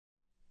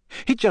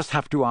He'd just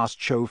have to ask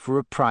Cho for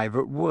a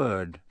private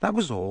word, that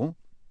was all.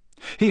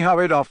 He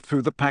hurried off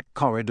through the packed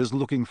corridors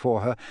looking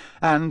for her,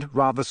 and,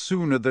 rather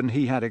sooner than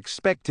he had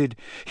expected,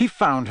 he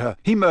found her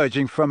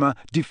emerging from a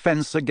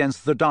Defense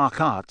Against the Dark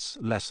Arts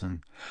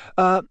lesson.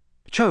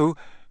 Cho,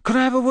 could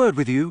I have a word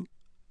with you?"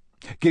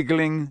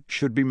 Giggling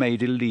should be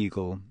made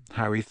illegal,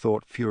 Harry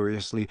thought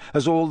furiously,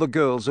 as all the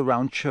girls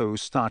around Cho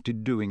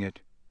started doing it.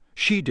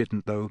 She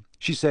didn't, though.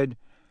 She said,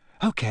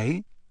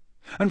 "Okay,"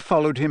 and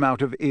followed him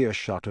out of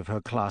earshot of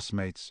her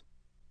classmates.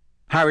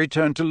 Harry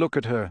turned to look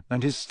at her,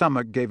 and his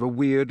stomach gave a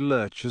weird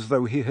lurch as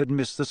though he had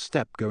missed a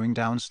step going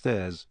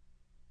downstairs.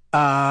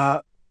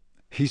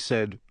 He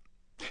said.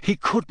 He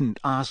couldn't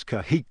ask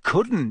her. He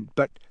couldn't,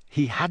 but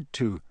he had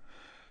to.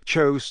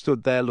 Cho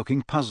stood there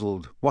looking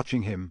puzzled,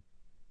 watching him.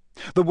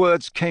 The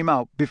words came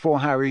out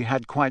before Harry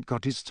had quite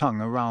got his tongue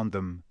around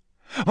them.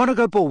 "Want to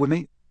go ball with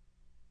me?"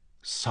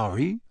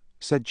 "Sorry?"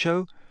 said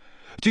Cho.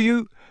 Do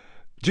you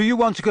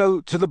want to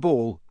go to the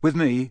ball with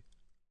me?"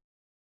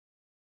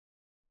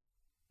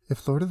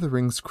 If Lord of the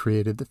Rings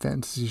created the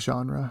fantasy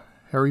genre,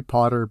 Harry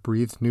Potter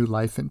breathed new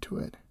life into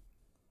it.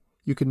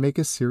 You could make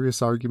a serious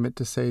argument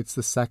to say it's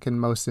the second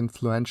most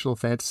influential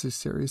fantasy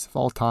series of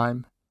all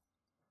time.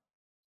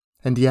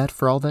 And yet,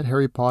 for all that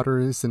Harry Potter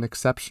is an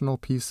exceptional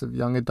piece of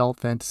young adult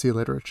fantasy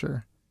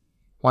literature,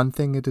 one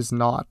thing it is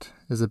not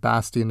is a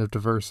bastion of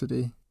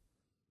diversity.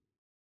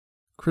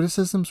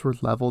 Criticisms were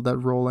leveled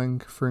at Rowling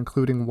for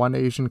including one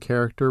Asian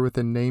character with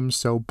a name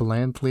so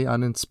blandly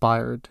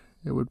uninspired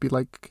it would be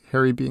like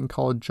Harry being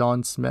called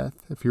John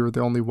Smith if he were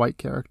the only white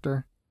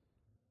character.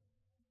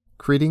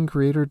 Creating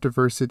greater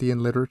diversity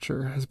in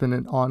literature has been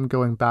an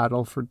ongoing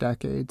battle for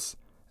decades,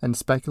 and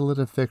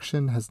speculative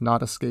fiction has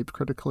not escaped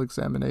critical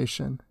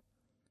examination.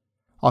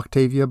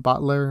 Octavia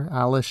Butler,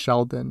 Alice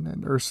Sheldon,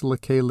 and Ursula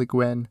K. Le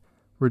Guin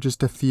were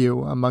just a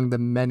few among the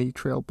many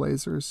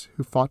trailblazers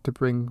who fought to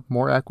bring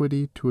more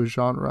equity to a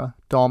genre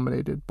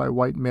dominated by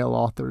white male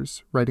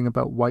authors writing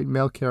about white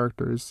male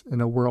characters in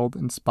a world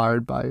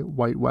inspired by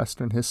white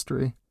Western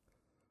history.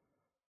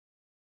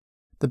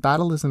 The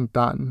battle isn't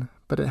done,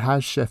 but it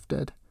has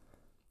shifted.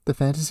 The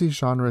fantasy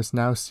genre is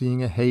now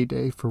seeing a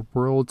heyday for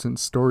worlds and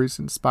stories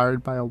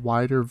inspired by a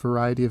wider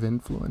variety of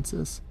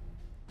influences.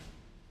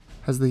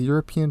 Has the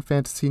European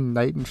fantasy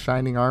knight in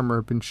shining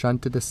armor been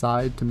shunted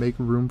aside to make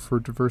room for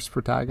diverse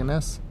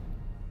protagonists?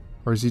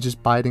 Or is he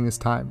just biding his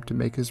time to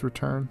make his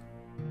return?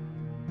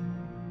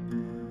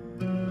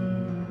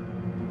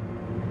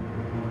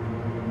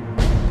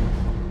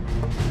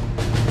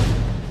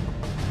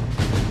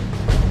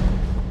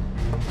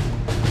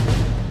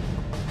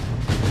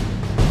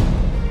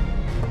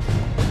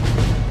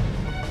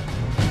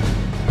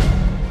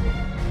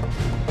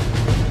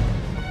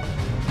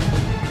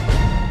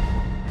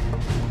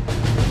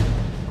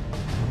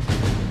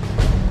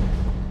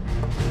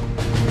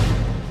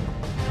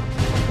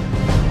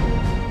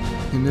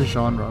 In a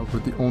genre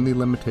where the only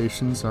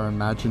limitations are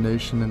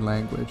imagination and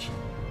language,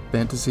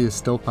 fantasy is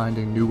still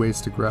finding new ways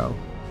to grow.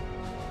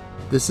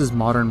 This is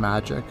Modern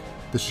Magic,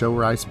 the show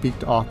where I speak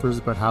to authors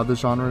about how the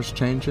genre is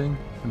changing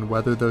and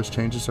whether those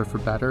changes are for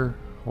better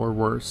or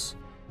worse.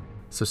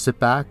 So sit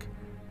back,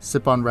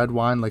 sip on red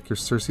wine like you're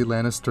Cersei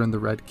Lannister in the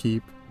Red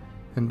Keep,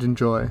 and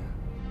enjoy.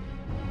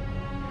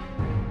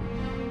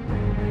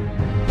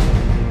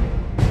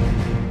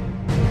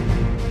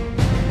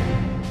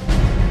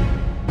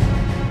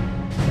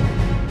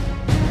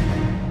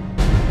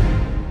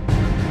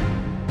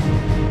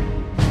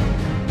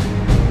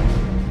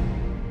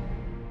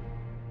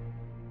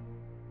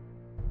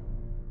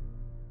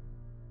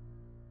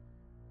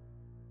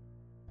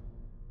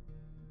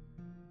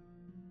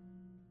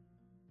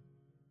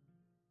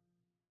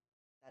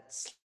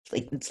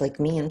 It's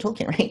like me and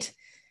Tolkien, right?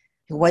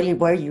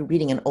 Why are you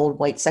reading an old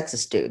white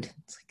sexist dude?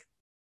 It's like,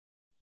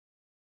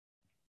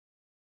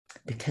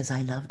 because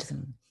I loved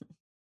them.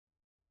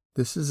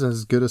 This is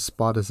as good a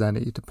spot as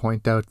any to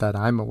point out that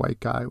I'm a white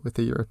guy with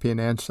a European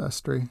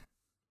ancestry.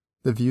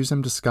 The views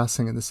I'm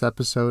discussing in this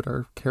episode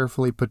are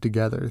carefully put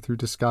together through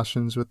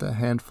discussions with a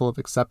handful of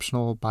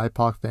exceptional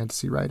BIPOC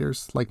fantasy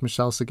writers like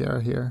Michelle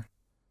Segura here.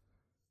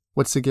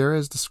 What Segura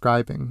is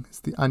describing is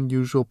the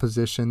unusual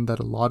position that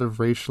a lot of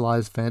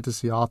racialized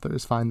fantasy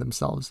authors find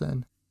themselves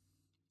in.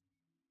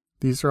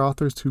 These are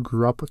authors who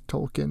grew up with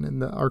Tolkien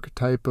and the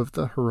archetype of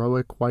the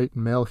heroic white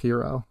male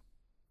hero.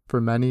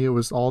 For many, it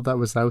was all that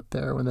was out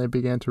there when they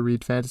began to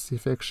read fantasy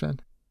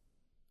fiction.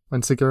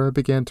 When Segura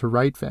began to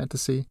write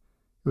fantasy,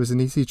 it was an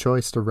easy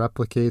choice to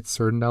replicate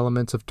certain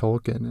elements of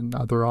Tolkien and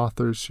other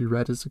authors she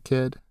read as a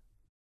kid.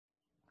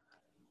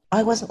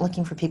 I wasn't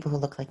looking for people who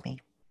look like me.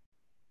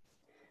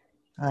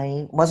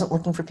 I wasn't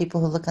looking for people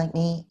who look like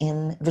me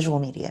in visual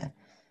media.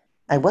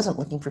 I wasn't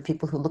looking for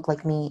people who look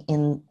like me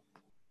in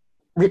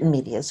written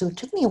media. So it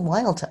took me a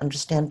while to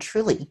understand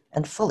truly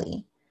and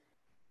fully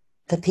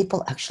that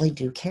people actually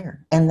do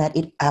care and that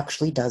it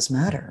actually does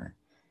matter.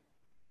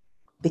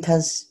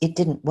 Because it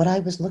didn't. What I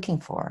was looking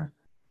for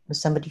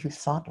was somebody who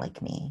thought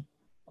like me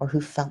or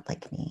who felt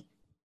like me.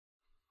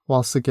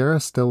 While Segura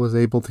still was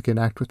able to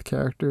connect with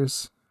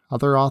characters,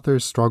 Other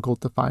authors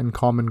struggled to find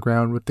common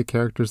ground with the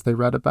characters they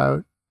read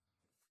about.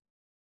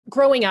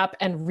 Growing up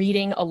and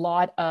reading a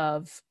lot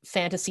of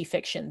fantasy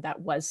fiction that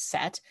was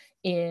set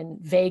in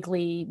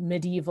vaguely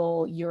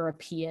medieval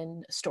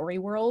European story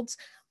worlds,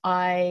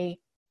 I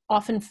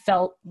often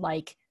felt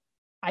like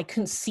I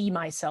couldn't see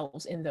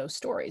myself in those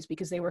stories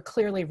because they were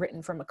clearly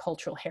written from a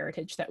cultural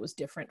heritage that was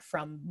different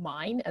from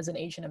mine as an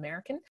Asian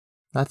American.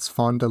 That's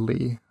Fonda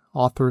Lee,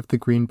 author of the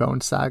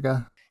Greenbone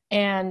Saga.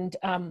 And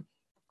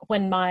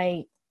when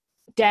my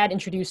dad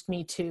introduced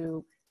me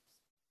to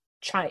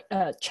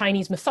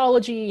Chinese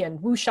mythology and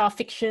wuxia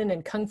fiction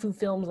and kung fu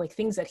films, like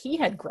things that he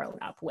had grown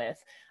up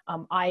with,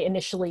 I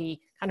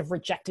initially kind of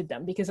rejected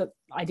them because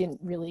I didn't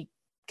really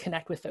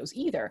connect with those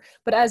either.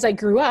 But as I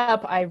grew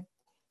up, I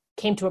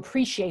came to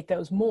appreciate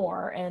those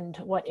more, and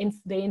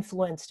they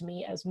influenced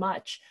me as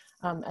much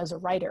as a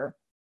writer.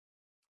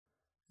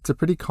 It's a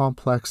pretty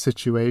complex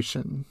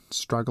situation,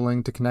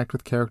 struggling to connect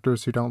with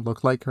characters who don't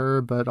look like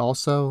her, but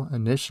also,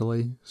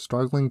 initially,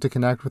 struggling to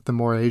connect with the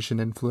more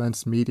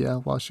Asian-influenced media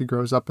while she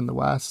grows up in the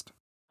West.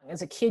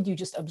 As a kid, you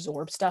just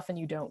absorb stuff and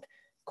you don't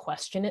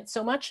question it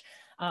so much.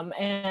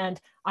 And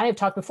I have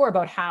talked before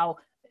about how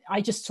I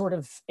just sort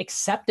of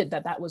accepted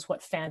that was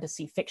what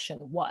fantasy fiction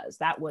was.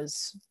 That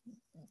was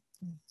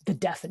the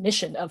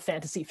definition of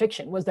fantasy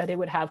fiction, was that it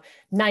would have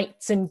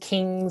knights and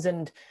kings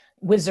and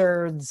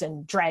wizards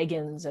and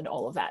dragons and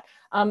all of that.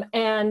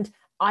 And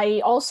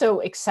I also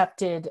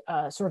accepted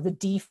sort of the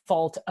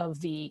default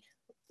of the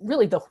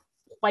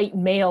white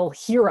male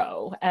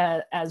hero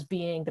as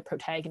being the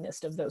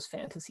protagonist of those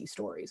fantasy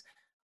stories.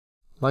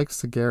 Like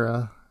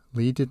Segura,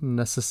 Lee didn't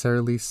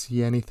necessarily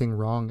see anything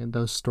wrong in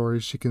those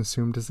stories she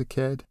consumed as a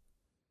kid.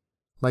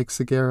 Like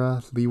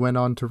Segura, Lee went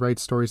on to write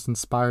stories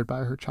inspired by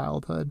her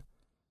childhood.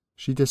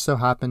 She just so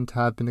happened to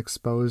have been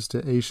exposed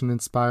to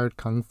Asian-inspired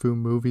kung fu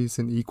movies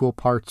in equal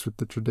parts with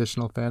the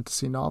traditional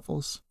fantasy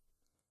novels.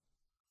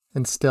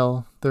 And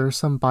still, there are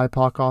some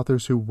BIPOC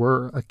authors who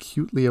were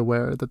acutely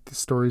aware that the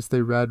stories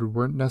they read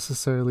weren't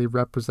necessarily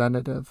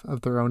representative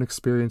of their own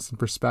experience and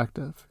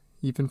perspective,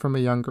 even from a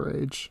younger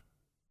age.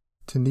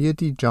 Tania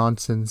D.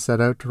 Johnson set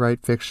out to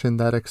write fiction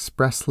that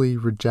expressly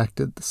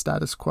rejected the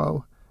status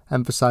quo,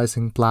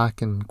 emphasizing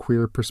Black and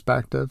queer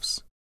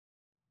perspectives.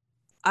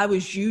 I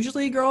was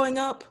usually growing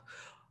up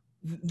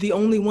the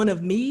only one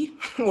of me,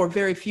 or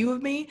very few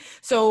of me.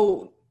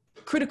 So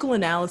critical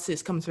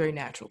analysis comes very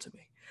natural to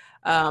me.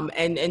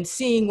 And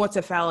seeing what's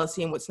a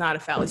fallacy and what's not a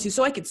fallacy.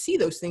 So I could see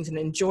those things and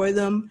enjoy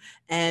them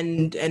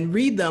and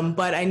read them,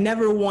 but I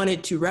never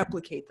wanted to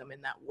replicate them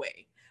in that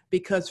way,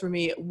 because for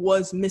me, it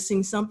was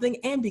missing something.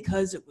 And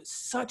because it was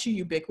such a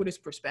ubiquitous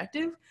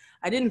perspective,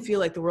 I didn't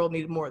feel like the world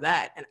needed more of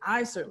that. And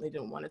I certainly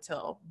didn't want to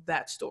tell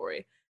that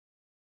story.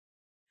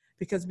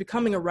 Because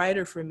becoming a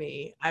writer for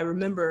me, I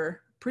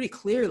remember pretty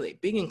clearly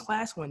being in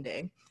class one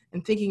day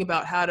and thinking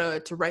about how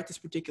to write this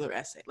particular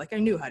essay. Like I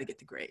knew how to get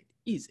the grade,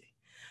 easy.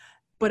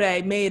 But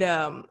I made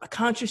a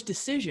conscious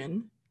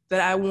decision that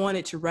I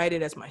wanted to write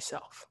it as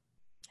myself.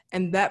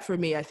 And that for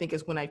me, I think,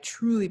 is when I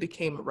truly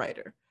became a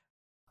writer.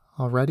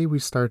 Already we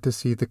start to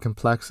see the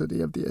complexity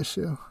of the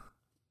issue.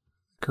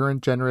 The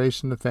current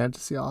generation of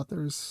fantasy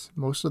authors,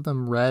 most of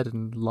them read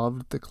and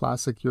loved the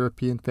classic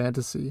European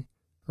fantasy,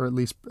 or at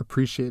least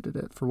appreciated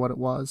it for what it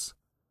was.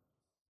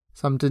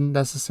 Some didn't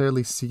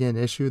necessarily see an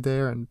issue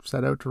there and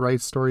set out to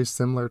write stories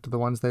similar to the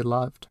ones they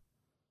loved.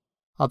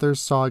 Others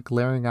saw a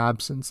glaring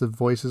absence of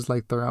voices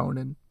like their own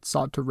and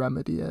sought to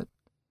remedy it.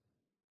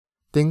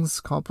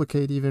 Things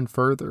complicate even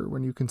further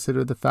when you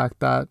consider the fact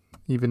that,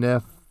 even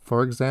if,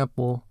 for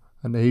example,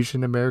 an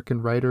Asian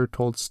American writer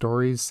told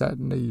stories set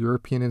in a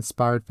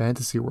European-inspired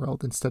fantasy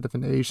world instead of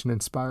an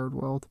Asian-inspired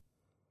world,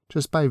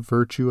 just by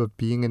virtue of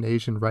being an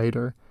Asian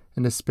writer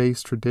in a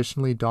space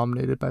traditionally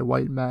dominated by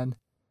white men,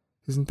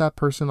 isn't that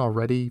person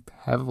already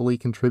heavily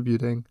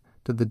contributing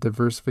to the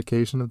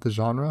diversification of the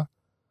genre?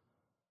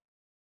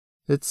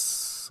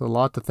 It's a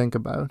lot to think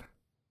about,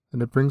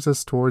 and it brings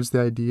us towards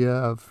the idea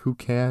of who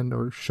can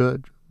or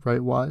should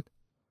write what.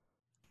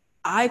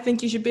 I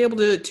think you should be able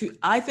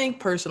I think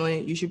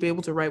personally, you should be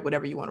able to write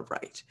whatever you want to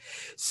write.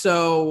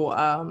 So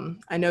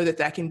I know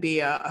that can be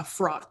a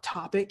fraught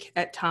topic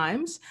at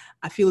times.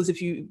 I feel as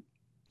if you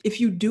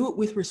do it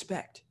with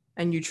respect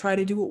and you try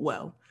to do it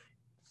well,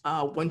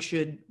 one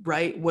should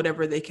write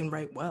whatever they can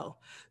write well.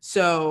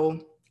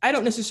 So I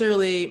don't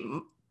necessarily,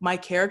 my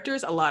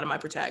characters, a lot of my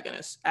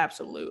protagonists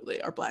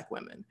absolutely are Black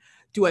women.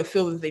 Do I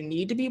feel that they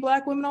need to be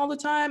Black women all the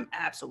time?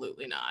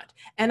 Absolutely not.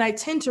 And I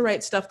tend to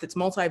write stuff that's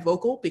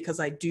multivocal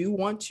because I do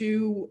want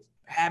to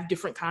have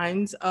different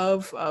kinds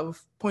of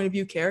point of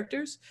view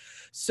characters.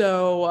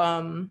 So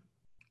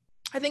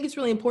I think it's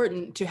really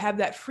important to have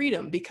that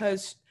freedom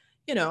because,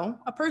 you know,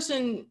 a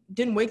person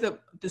didn't wake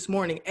up this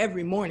morning,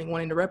 every morning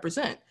wanting to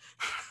represent.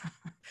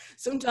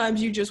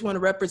 Sometimes you just want to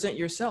represent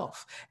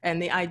yourself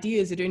and the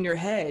ideas that are in your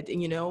head,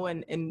 and, you know,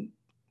 and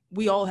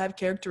we all have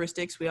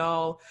characteristics. We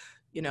all,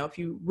 you know, if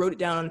you wrote it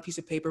down on a piece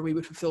of paper, we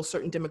would fulfill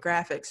certain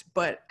demographics.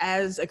 But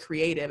as a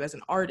creative, as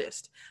an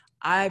artist,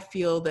 I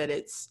feel that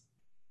it's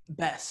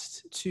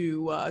best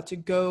to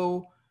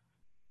go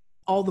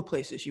all the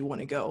places you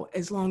want to go,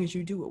 as long as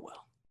you do it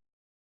well.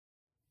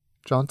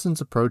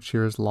 Johnson's approach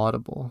here is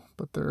laudable,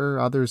 but there are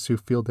others who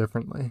feel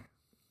differently.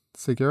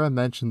 Segura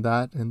mentioned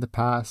that, in the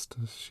past,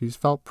 she's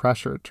felt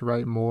pressure to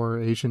write more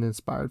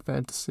Asian-inspired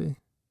fantasy.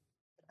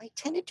 I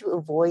tended to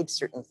avoid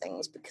certain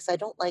things because I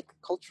don't like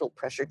cultural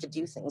pressure to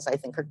do things I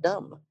think are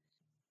dumb.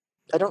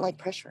 I don't like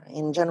pressure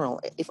in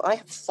general. If I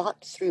have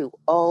thought through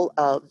all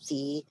of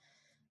the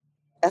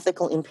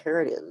ethical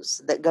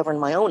imperatives that govern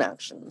my own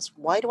actions,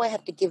 why do I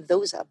have to give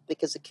those up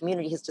because the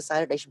community has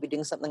decided I should be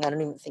doing something I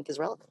don't even think is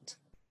relevant?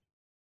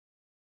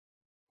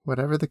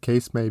 Whatever the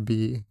case may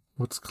be,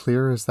 what's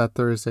clear is that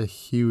there is a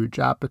huge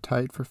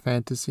appetite for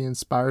fantasy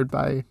inspired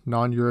by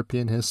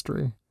non-European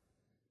history.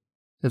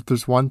 If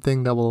there's one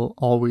thing that will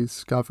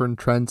always govern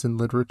trends in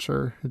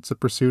literature, it's the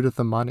pursuit of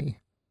the money.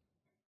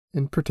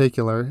 In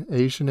particular,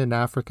 Asian and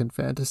African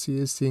fantasy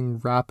is seeing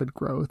rapid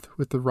growth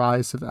with the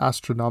rise of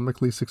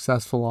astronomically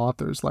successful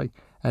authors like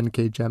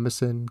N.K.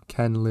 Jemisin,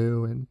 Ken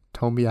Liu, and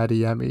Tomi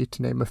Adeyemi,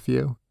 to name a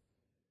few.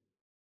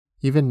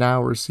 Even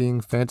now we're seeing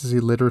fantasy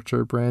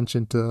literature branch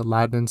into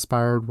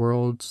Latin-inspired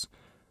worlds,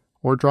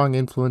 or drawing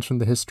influence from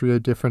the history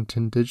of different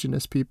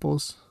indigenous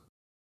peoples.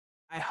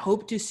 I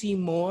hope to see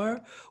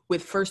more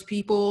with First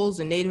Peoples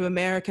and Native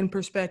American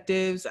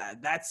perspectives.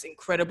 That's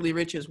incredibly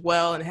rich as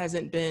well and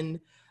hasn't been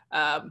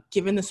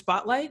given the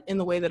spotlight in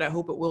the way that I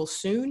hope it will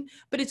soon.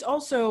 But it's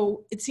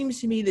also, it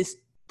seems to me, this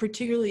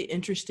particularly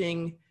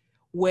interesting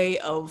way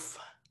of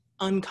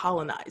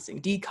uncolonizing,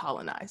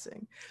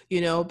 decolonizing,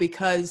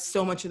 because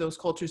so much of those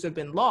cultures have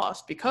been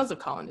lost because of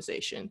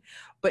colonization.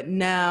 But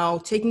now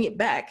taking it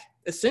back,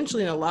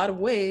 essentially in a lot of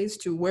ways,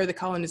 to where the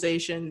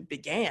colonization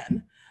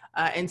began,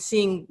 and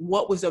seeing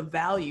what was of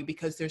value,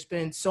 because there's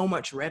been so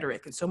much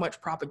rhetoric and so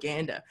much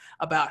propaganda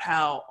about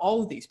how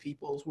all of these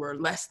peoples were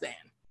less than,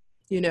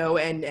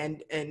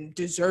 and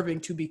deserving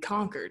to be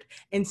conquered,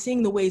 and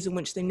seeing the ways in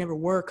which they never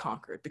were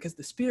conquered because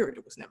the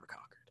spirit was never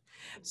conquered.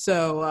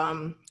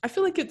 So I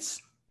feel like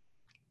it's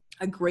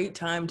a great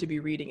time to be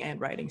reading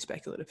and writing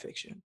speculative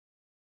fiction.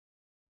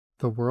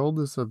 The world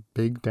is a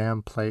big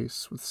damn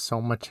place with so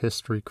much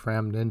history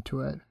crammed into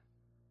it.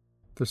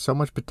 There's so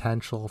much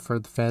potential for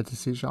the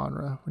fantasy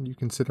genre when you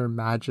consider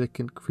magic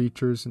and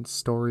creatures and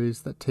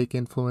stories that take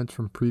influence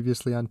from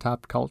previously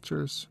untapped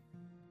cultures.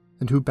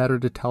 And who better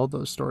to tell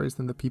those stories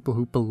than the people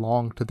who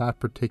belong to that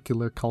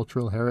particular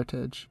cultural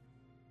heritage?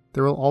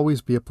 There will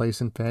always be a place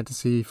in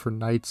fantasy for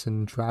knights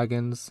and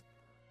dragons.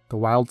 The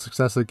wild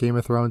success of Game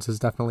of Thrones has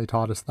definitely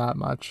taught us that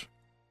much.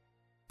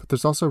 But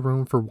there's also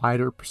room for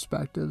wider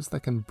perspectives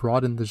that can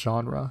broaden the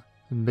genre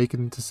and make it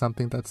into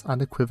something that's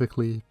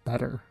unequivocally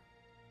better.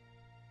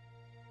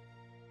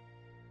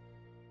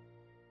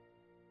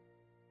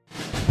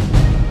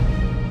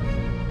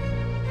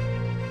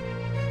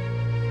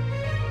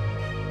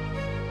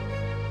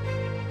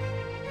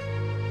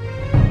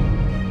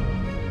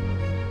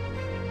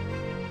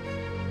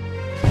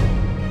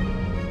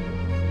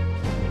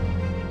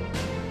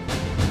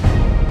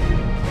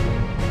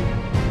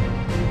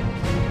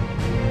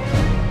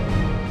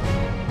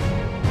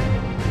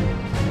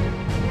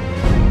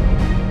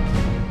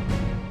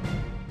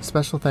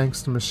 Special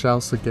thanks to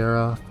Michelle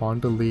Segura,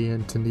 Fonda Lee,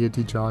 and Tania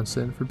D.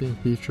 Johnson for being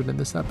featured in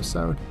this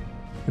episode,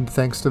 and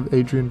thanks to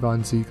Adrian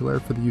Von Ziegler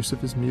for the use of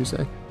his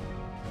music.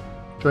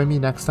 Join me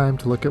next time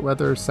to look at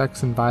whether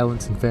sex and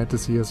violence in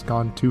fantasy has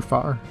gone too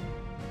far.